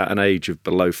kids at an age of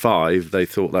below 5, they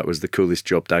thought that was the coolest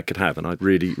job Dad could have. And I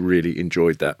really, really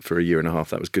enjoyed that for a year and a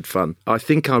half. That was good fun. I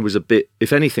think I was a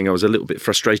little bit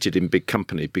frustrated in big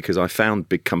company, because I found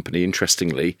big company,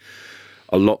 interestingly,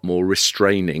 a lot more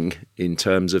restraining in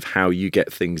terms of how you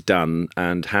get things done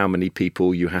and how many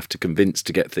people you have to convince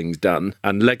to get things done.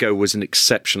 And Lego was an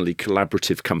exceptionally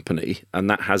collaborative company, and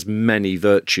that has many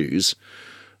virtues.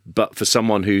 But for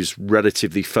someone who's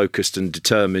relatively focused and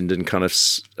determined and kind of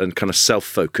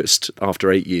self-focused,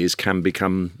 after 8 years can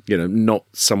become, not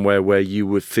somewhere where you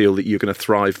would feel that you're going to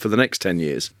thrive for the next 10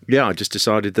 years. Yeah, I just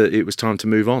decided that it was time to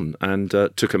move on and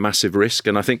took a massive risk.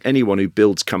 And I think anyone who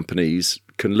builds companies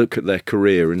can look at their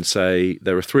career and say,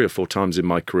 there are 3 or 4 times in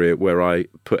my career where I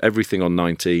put everything on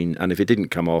 19, and if it didn't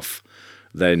come off,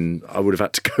 then I would have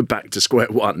had to go back to square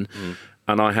one.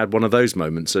 And I had one of those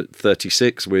moments at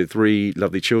 36 with 3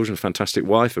 lovely children, a fantastic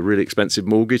wife, a really expensive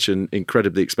mortgage, and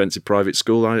incredibly expensive private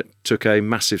school. I took a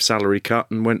massive salary cut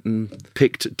and went and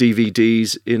picked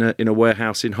DVDs in a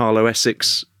warehouse in Harlow,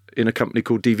 Essex, in a company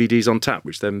called DVDs on Tap,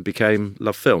 which then became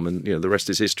Love Film. And, the rest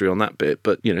is history on that bit.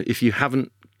 But, if you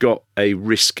haven't got a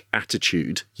risk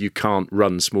attitude, you can't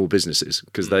run small businesses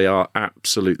because they are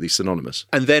absolutely synonymous.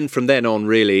 And then from then on,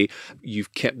 really,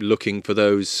 you've kept looking for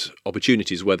those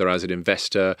opportunities, whether as an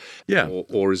investor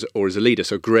or as a leader.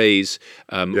 So Graze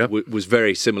was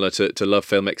very similar to Love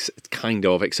Film,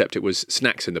 except it was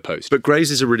snacks in the post. But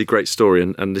Graze is a really great story,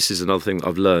 and this is another thing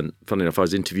I've learned. Funny enough, I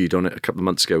was interviewed on it a couple of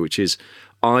months ago, which is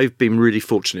I've been really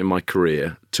fortunate in my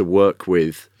career to work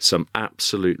with some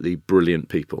absolutely brilliant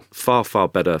people. Far, far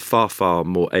better, far, far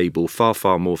more able, far,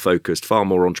 far more focused, far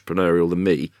more entrepreneurial than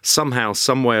me. Somehow,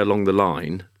 somewhere along the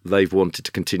line, they've wanted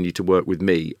to continue to work with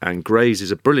me. And Graze is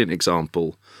a brilliant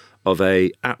example of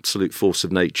a absolute force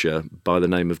of nature by the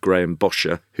name of Graham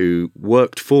Bosher, who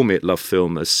worked for me at Love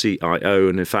Film as CIO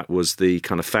and in fact was the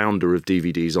kind of founder of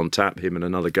DVDs on Tap, him and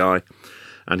another guy.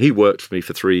 And he worked for me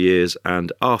for 3 years,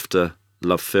 and after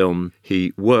Love Film,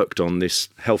 he worked on this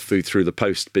health food through the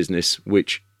post business,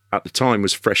 which at the time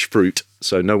was fresh fruit,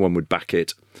 so no one would back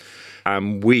it.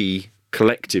 And we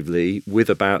collectively, with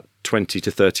about 20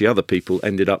 to 30 other people,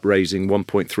 ended up raising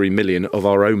 1.3 million of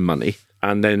our own money.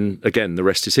 And then, again, the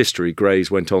rest is history.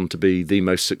 Graze went on to be the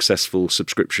most successful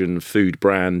subscription food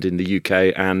brand in the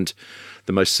UK and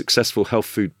the most successful health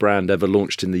food brand ever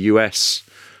launched in the US,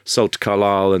 sold to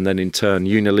Carlyle and then in turn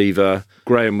Unilever.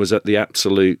 Graham was at the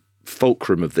absolute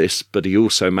fulcrum of this, but he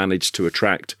also managed to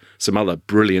attract some other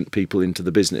brilliant people into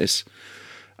the business.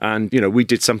 And, we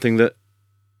did something that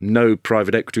no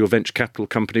private equity or venture capital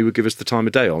company would give us the time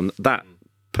of day on. That,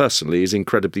 personally, is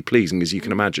incredibly pleasing, as you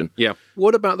can imagine. Yeah.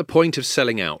 What about the point of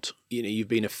selling out? You've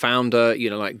been a founder,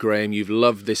 like Graham, you've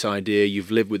loved this idea, you've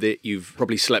lived with it, you've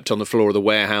probably slept on the floor of the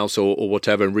warehouse or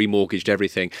whatever and remortgaged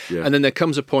everything. Yeah. And then there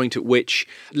comes a point at which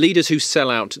leaders who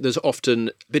sell out, there's often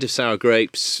a bit of sour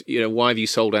grapes, why have you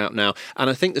sold out now? And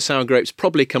I think the sour grapes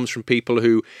probably comes from people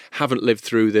who haven't lived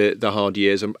through the hard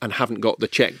years and haven't got the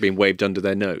cheque being waved under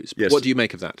their nose. Yes. What do you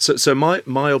make of that? So my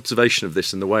observation of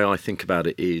this and the way I think about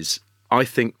it is, I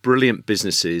think brilliant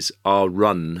businesses are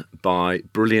run by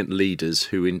brilliant leaders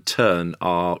who in turn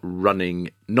are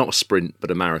running not a sprint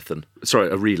but a marathon. Sorry,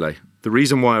 a relay. The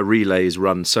reason why a relay is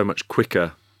run so much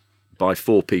quicker by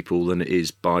 4 people than it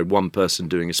is by one person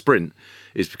doing a sprint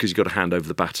is because you've got to hand over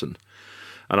the baton.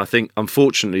 And I think,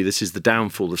 unfortunately, this is the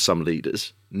downfall of some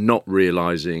leaders, not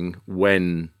realising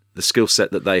when the skill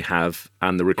set that they have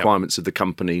and the requirements of the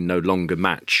company no longer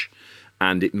match.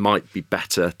 And it might be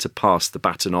better to pass the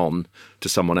baton on to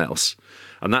someone else.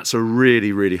 And that's a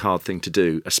really, really hard thing to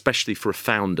do, especially for a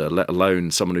founder, let alone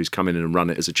someone who's come in and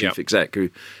run it as a chief exec, who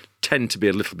tend to be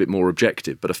a little bit more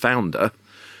objective. But a founder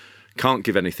can't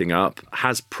give anything up,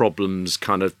 has problems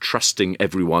kind of trusting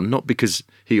everyone, not because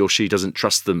he or she doesn't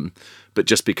trust them, but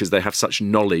just because they have such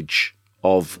knowledge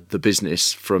of the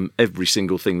business from every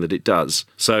single thing that it does.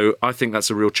 So I think that's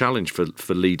a real challenge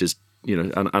for leaders.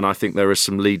 And I think there are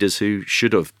some leaders who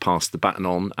should have passed the baton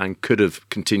on and could have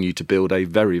continued to build a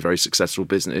very, very successful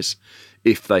business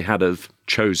if they had have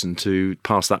chosen to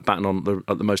pass that baton on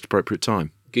at the most appropriate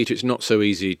time. Geeta, it's not so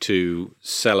easy to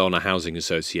sell on a housing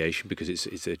association because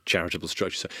it's a charitable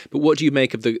structure. But what do you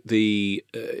make of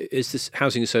is this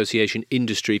housing association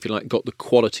industry, if you like, got the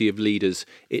quality of leaders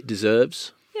it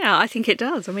deserves? Yeah, I think it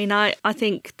does. I mean, I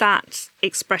think that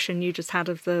expression you just had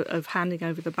of handing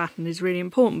over the baton is really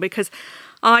important because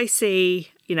I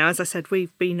see, as I said,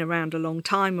 we've been around a long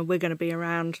time and we're going to be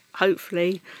around,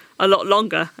 hopefully, a lot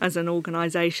longer as an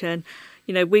organisation.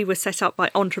 We were set up by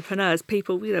entrepreneurs,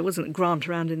 people, there wasn't a grant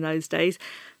around in those days.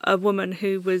 A woman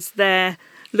who was there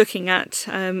looking at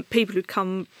people who'd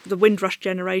come, the Windrush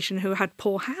generation, who had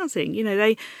poor housing.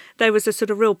 There was a sort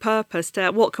of real purpose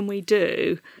to what can we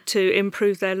do to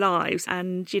improve their lives.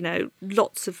 And,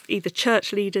 lots of either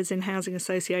church leaders in housing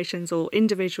associations or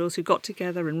individuals who got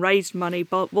together and raised money,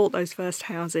 bought those first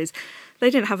houses. They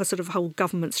didn't have a sort of whole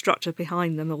government structure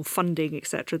behind them or funding,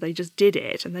 etc. They just did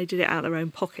it, and they did it out of their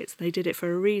own pockets. They did it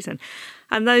for a reason.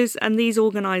 And these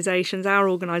organisations, our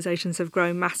organisations, have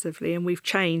grown massively, and we've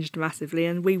changed massively.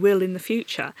 And and we will in the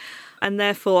future. And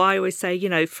therefore, I always say,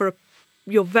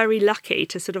 you're very lucky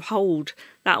to sort of hold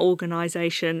that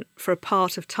organisation for a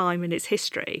part of time in its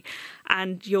history.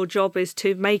 And your job is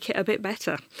to make it a bit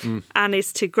better and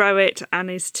is to grow it and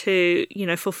is to,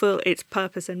 fulfil its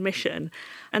purpose and mission.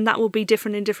 And that will be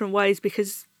different in different ways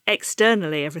because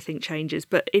externally everything changes,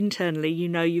 but internally,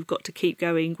 you've got to keep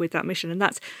going with that mission. And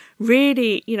that's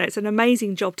really, it's an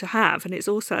amazing job to have. And it's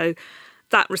also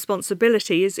that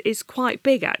responsibility is quite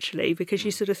big, actually, because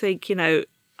you sort of think,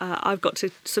 I've got to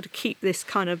sort of keep this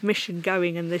kind of mission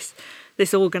going and this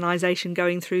organisation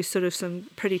going through sort of some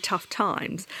pretty tough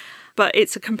times. But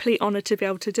it's a complete honour to be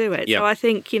able to do it. Yeah. So I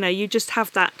think, you just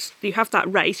have that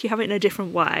race, you have it in a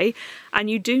different way. And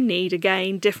you do need,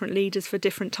 again, different leaders for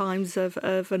different times of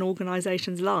an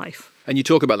organisation's life. And you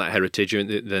talk about that heritage,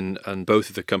 and both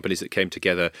of the companies that came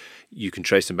together, you can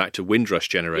trace them back to Windrush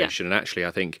generation. Yeah. And actually,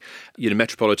 I think,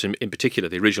 Metropolitan in particular,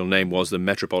 the original name was the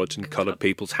Metropolitan Coloured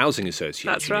People's Housing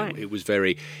Association. That's right. It was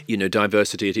very,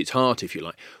 diversity at its heart, if you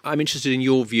like. I'm interested in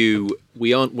your view.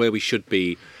 We aren't where we should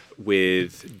be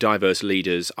with diverse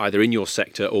leaders, either in your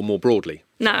sector or more broadly.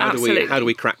 No, absolutely. How do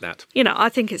we crack that? I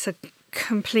think it's a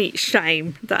complete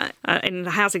shame that in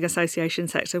the housing association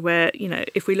sector where,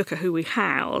 if we look at who we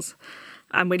house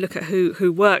and we look at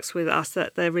who works with us,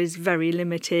 that there is very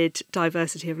limited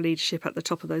diversity of leadership at the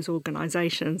top of those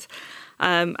organisations.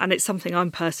 And it's something I'm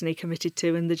personally committed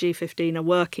to, and the G15 are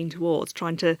working towards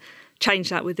trying to change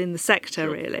that within the sector,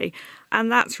 really.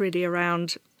 And that's really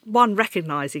around, one,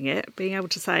 recognising it, being able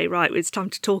to say, right, it's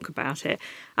time to talk about it,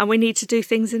 and we need to do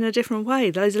things in a different way.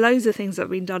 There's loads of things that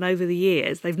have been done over the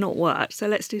years. They've not worked, so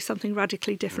let's do something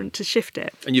radically different to shift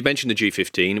it. And you mentioned the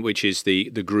G15, which is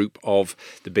the group of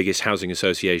the biggest housing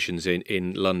associations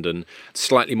in London,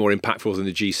 slightly more impactful than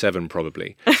the G7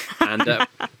 probably.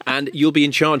 And you'll be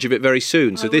in charge of it very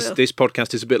soon. So this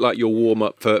podcast is a bit like your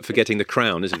warm-up for getting the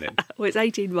crown, isn't it? Well, it's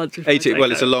 18 months.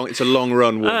 Well, it's a long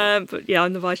run. But yeah,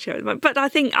 I'm the vice chair at the moment. But I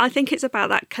think it's about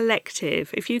that collective.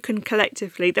 If you can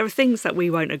collectively, there are things that we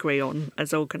won't agree on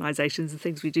as organisations and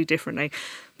things we do differently,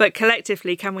 but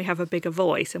collectively, can we have a bigger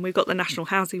voice? And we've got the National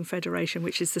Housing Federation,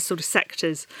 which is the sort of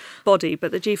sector's body,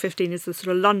 but the G15 is the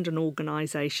sort of London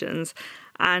organisations.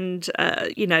 And,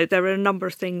 there are a number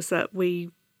of things that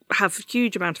we have a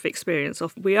huge amount of experience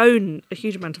of. We own a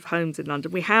huge amount of homes in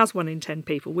London. We house 1 in 10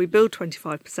 people. We build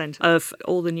 25% of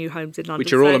all the new homes in London.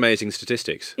 Which are all amazing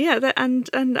statistics. Yeah, and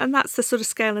that's the sort of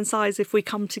scale and size if we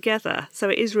come together. So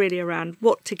it is really around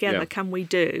what together can we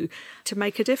do to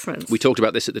make a difference. We talked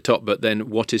about this at the top, but then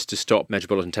what is to stop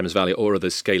Metropolitan Thames Valley or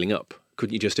others scaling up?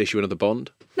 Couldn't you just issue another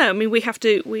bond? No, I mean, we have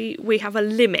to. We have a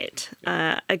limit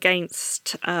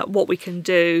against what we can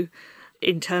do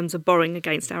in terms of borrowing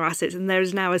against our assets. And there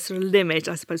is now a sort of limit,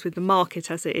 I suppose, with the market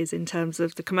as it is in terms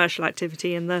of the commercial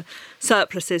activity and the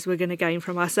surpluses we're going to gain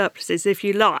from our surpluses. If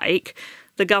you like,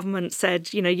 the government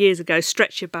said, years ago,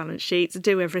 stretch your balance sheets,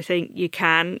 do everything you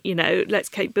can, let's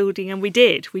keep building. And we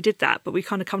did that. But we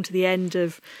kind of come to the end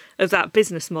of that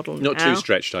business model now. Not too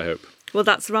stretched, I hope. Well,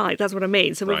 that's right. That's what I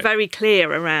mean. So we're very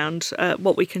clear around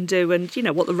what we can do and,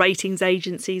 what the ratings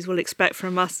agencies will expect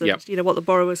from us and, what the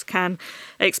borrowers can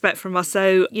expect from us.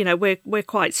 So, we're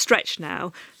quite stretched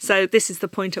now. So this is the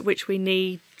point at which we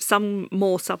need some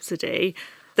more subsidy.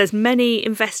 There's many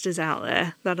investors out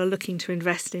there that are looking to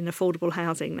invest in affordable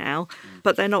housing now,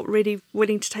 but they're not really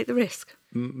willing to take the risk.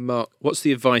 Mark, what's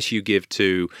the advice you give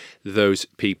to those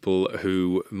people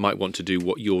who might want to do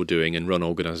what you're doing and run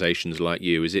organisations like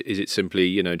you? Is it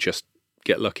simply, just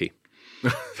get lucky?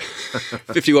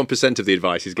 51% of the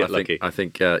advice is get lucky. I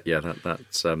think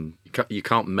that's you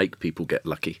can't make people get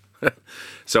lucky.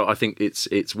 So I think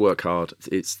it's work hard.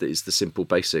 It's the simple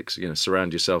basics.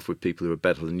 Surround yourself with people who are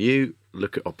better than you.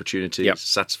 Look at opportunities.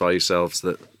 Satisfy yourselves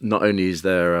that not only is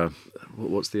there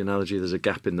what's the analogy? There's a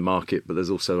gap in the market, but there's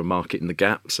also a market in the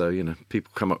gap. So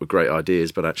people come up with great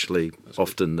ideas, but actually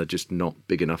often they're just not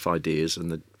big enough ideas, and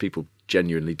the people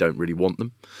genuinely don't really want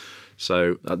them.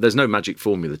 So there's no magic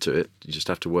formula to it. You just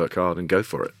have to work hard and go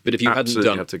for it. But if you have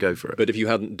to go for it. But if you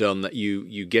hadn't done that,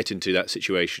 you get into that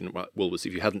situation. Woolworths,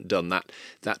 if you hadn't done that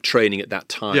training at that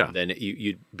time, then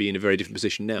you'd be in a very different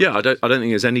position now. Yeah, I don't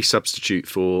think there's any substitute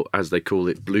for, as they call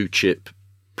it, blue chip,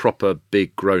 proper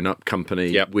big grown-up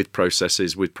company with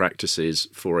processes, with practices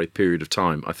for a period of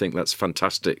time. I think that's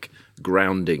fantastic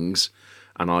groundings.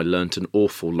 And I learnt an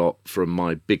awful lot from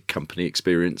my big company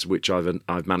experience, which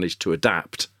I've managed to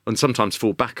adapt and sometimes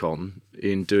fall back on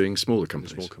in doing smaller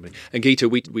companies. Small company. And Geeta,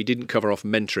 we didn't cover off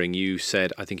mentoring. You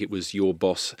said, I think it was your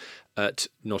boss at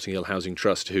Notting Hill Housing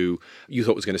Trust who you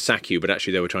thought was going to sack you, but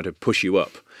actually they were trying to push you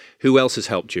up. Who else has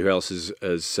helped you? Who else has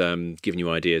given you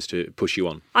ideas to push you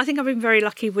on? I think I've been very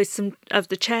lucky with some of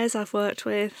the chairs I've worked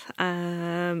with,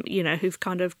 who've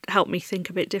kind of helped me think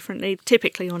a bit differently.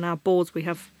 Typically on our boards we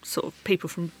have sort of people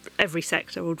from every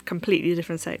sector or completely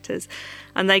different sectors,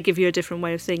 and they give you a different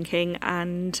way of thinking.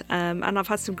 And I've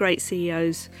had some great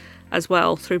CEOs as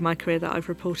well through my career that I've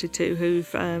reported to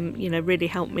who've really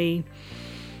helped me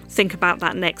think about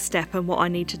that next step and what I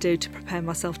need to do to prepare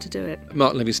myself to do it.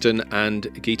 Martin Livingston and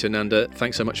Geeta Nanda,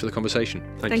 thanks so much for the conversation.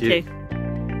 Thank you.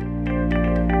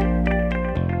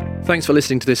 Thanks for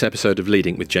listening to this episode of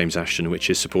Leading with James Ashton, which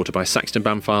is supported by Saxton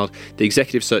Bamfylde, the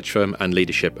executive search firm and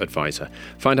leadership advisor.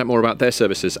 Find out more about their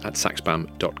services at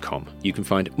saxbam.com. You can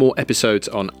find more episodes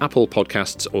on Apple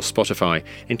Podcasts or Spotify,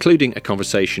 including a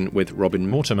conversation with Robin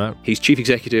Mortimer. He's chief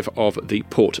executive of the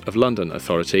Port of London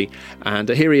Authority, and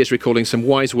here he is recalling some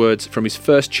wise words from his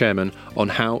first chairman on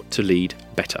how to lead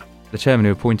better. The chairman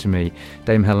who appointed me,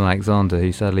 Dame Helen Alexander,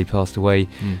 who sadly passed away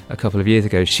a couple of years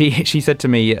ago, she said to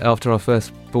me after our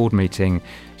first board meeting,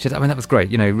 she said, that was great,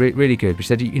 really good. But she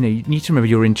said, you need to remember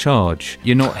you're in charge.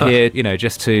 You're not here,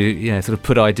 just to, sort of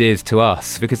put ideas to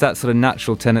us, because that's sort of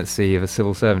natural tendency of a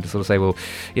civil servant to sort of say, well,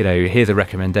 here's a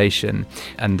recommendation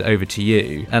and over to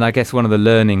you. And I guess one of the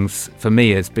learnings for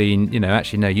me has been,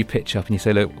 you pitch up and you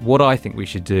say, look, what I think we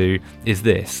should do is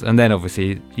this. And then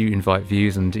obviously you invite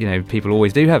views and, people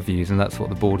always do have views, and that's what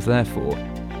the board's there for.